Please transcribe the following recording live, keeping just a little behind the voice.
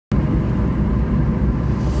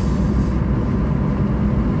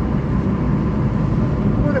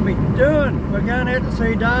doing? We're going out to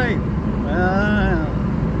see Dave.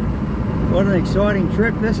 What an exciting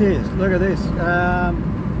trip this is. Look at this.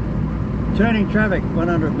 Turning traffic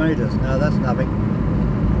 100 metres. No, that's nothing.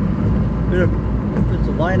 There's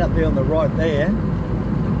a lane up there on the right there.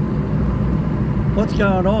 What's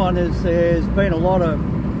going on is there's been a lot of,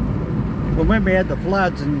 well, when we had the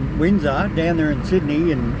floods in Windsor, down there in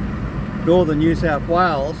Sydney and northern New South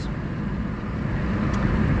Wales,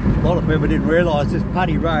 a lot of people didn't realise this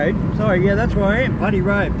Putty Road. Sorry, yeah, that's where I am. Putty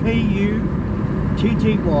Road. P-U-T-T-Y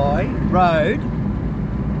Road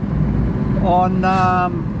on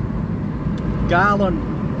Garland,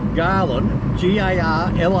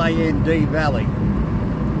 G-A-R-L-A-N-D Valley.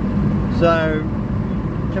 So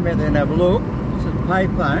come out there and have a look. It's a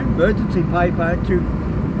payphone, emergency payphone,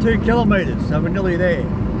 2 kilometres, so we're nearly there.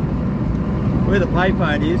 Where the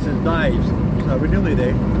payphone is Dave's, so we're nearly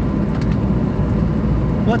there.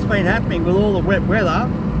 What's been happening with all the wet weather,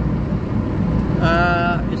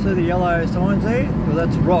 you see the yellow signs there? Well,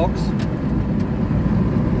 that's rocks.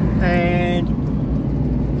 And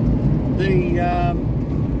the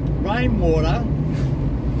rainwater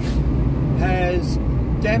has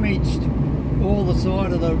damaged all the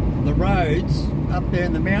side of the roads up there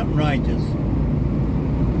in the mountain ranges.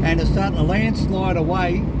 And it's starting to landslide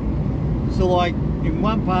away. So like in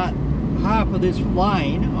one part, half of this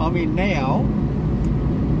lane I'm in now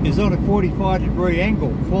is on a 45-degree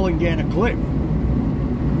angle, falling down a cliff.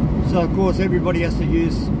 So of course everybody has to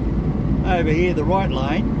use over here the right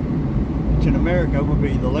lane, which in America would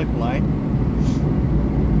be the left lane,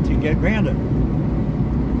 to get round it.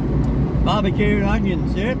 Barbecue and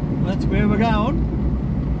onions, yep, that's where we're going.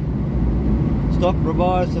 Stop,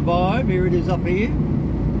 revive, survive, here it is up here.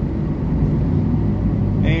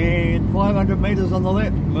 And 500 metres on the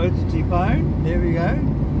left, emergency phone, there we go.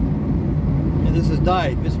 And this is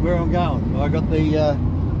Dave, this is where I'm going. I got the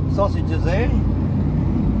sausages there.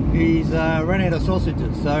 He's run out of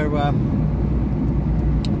sausages, so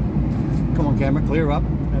come on camera, clear up,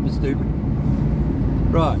 don't be stupid.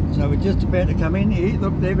 Right, so we're just about to come in here.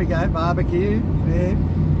 Look, there we go, barbecue. Yeah.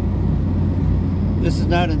 This is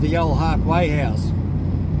known as the old halfway house.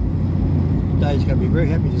 Dave's going to be very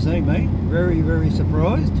happy to see me. Very, very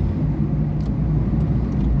surprised.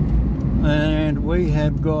 And we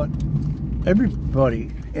have got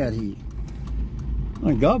everybody out here.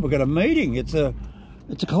 Oh God, we've got a meeting. It's a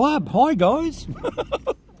club. Hi guys.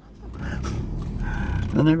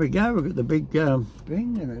 And there we go. We've got the big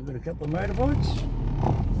thing, and we've got a couple of motorbikes.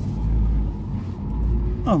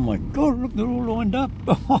 Oh my God! Look, they're all lined up.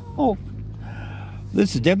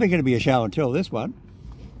 This is definitely going to be a show and tell. This one.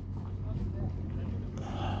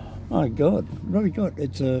 My God, what have we got?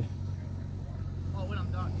 It's a... Oh, when I'm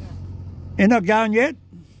done, yeah. You're not going yet?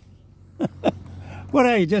 What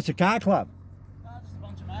are you, just a car club? Just a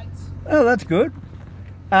bunch of mates. Oh, that's good.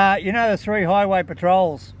 You know the 3 highway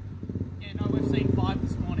patrols? Yeah, no, we've seen 5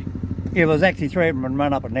 this morning. Yeah, well, there's actually 3 of them and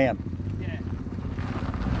run up and down. Yeah.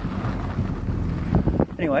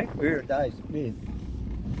 Anyway, we're here at Dave's. Yeah.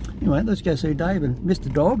 Anyway, let's go see Dave and Mr.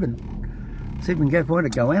 Dog and see if we can go find a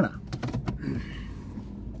goanna.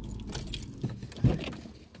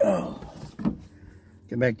 Oh,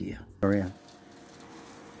 get back to you. Around.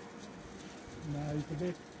 No, he's a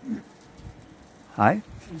bit. Hey?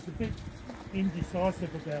 He's a bit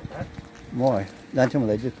indecisive about that. Why? Don't tell me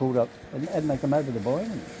they just pulled up. Hadn't they come over to buy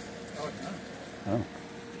them? Oh, no.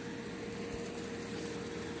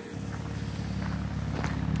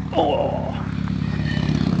 Oh.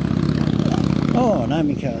 Oh, no,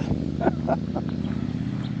 my car.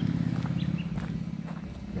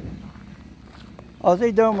 Oh, is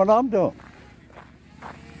he doing what I'm doing?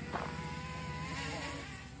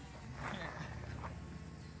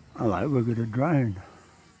 Hello, we've got a drone.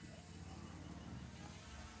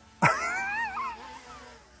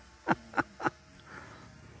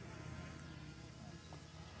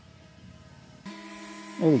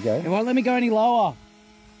 There we go. It won't let me go any lower.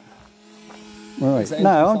 Right.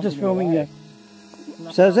 No, I'm just filming you.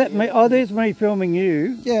 So is that me? Oh, there's me filming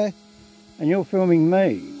you. Yeah. And you're filming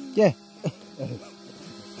me. Yeah.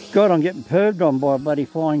 God, I'm getting perved on by a bloody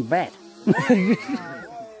flying bat.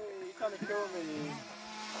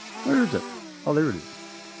 Where is it? Oh, there it is.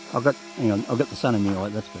 Hang on, I've got the sun in the eye,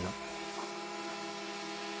 that's better.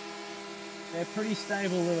 They're pretty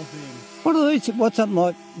stable little things. What are these, what's something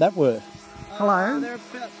like that worth? Hello? They're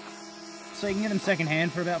about, so you can get them second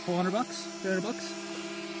hand for about $400, $300.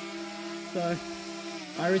 So,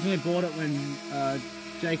 I originally bought it when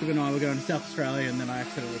Jacob and I were going to South Australia, and then I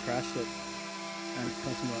accidentally crashed it. And it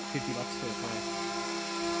cost me like $50 for it.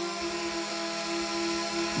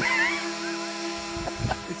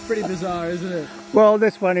 It's pretty bizarre, isn't it? Well,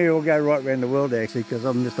 this one here will go right around the world actually, because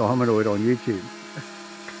I'm Mr. Hominoid on YouTube.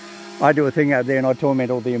 I do a thing out there and I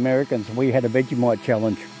torment all the Americans. We had a Vegemite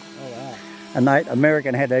challenge. Oh wow. And the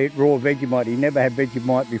American had to eat raw Vegemite. He never had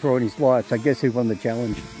Vegemite before in his life, so guess who won the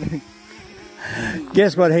challenge?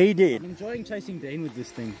 Guess what he did? I'm enjoying chasing Dean with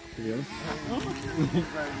this thing, to be honest.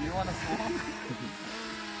 You want a song?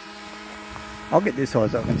 I'll get this high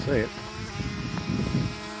so I can see it.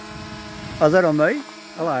 Oh, is that on me?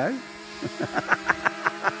 Hello.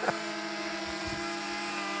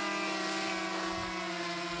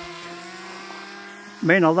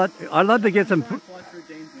 Man, I'd love to get some... Fly through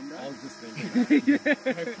Dean's window. I was just thinking. Go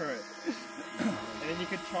for it. And then you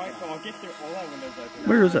could try, I'll get through all our windows open.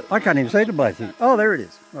 Where is it? I can't even see the bloke thing. Oh, there it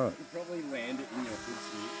is. All right. You could probably land it in your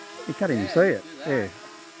footsuit. You can't even see it. Yeah.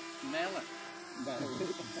 Nail it.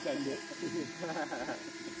 Send it.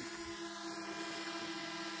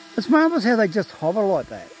 It's marvellous how they just hover like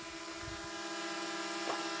that.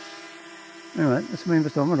 Anyway, that's me,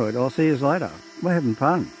 Mr. Hominoid. I'll see you later. We're having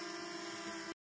fun.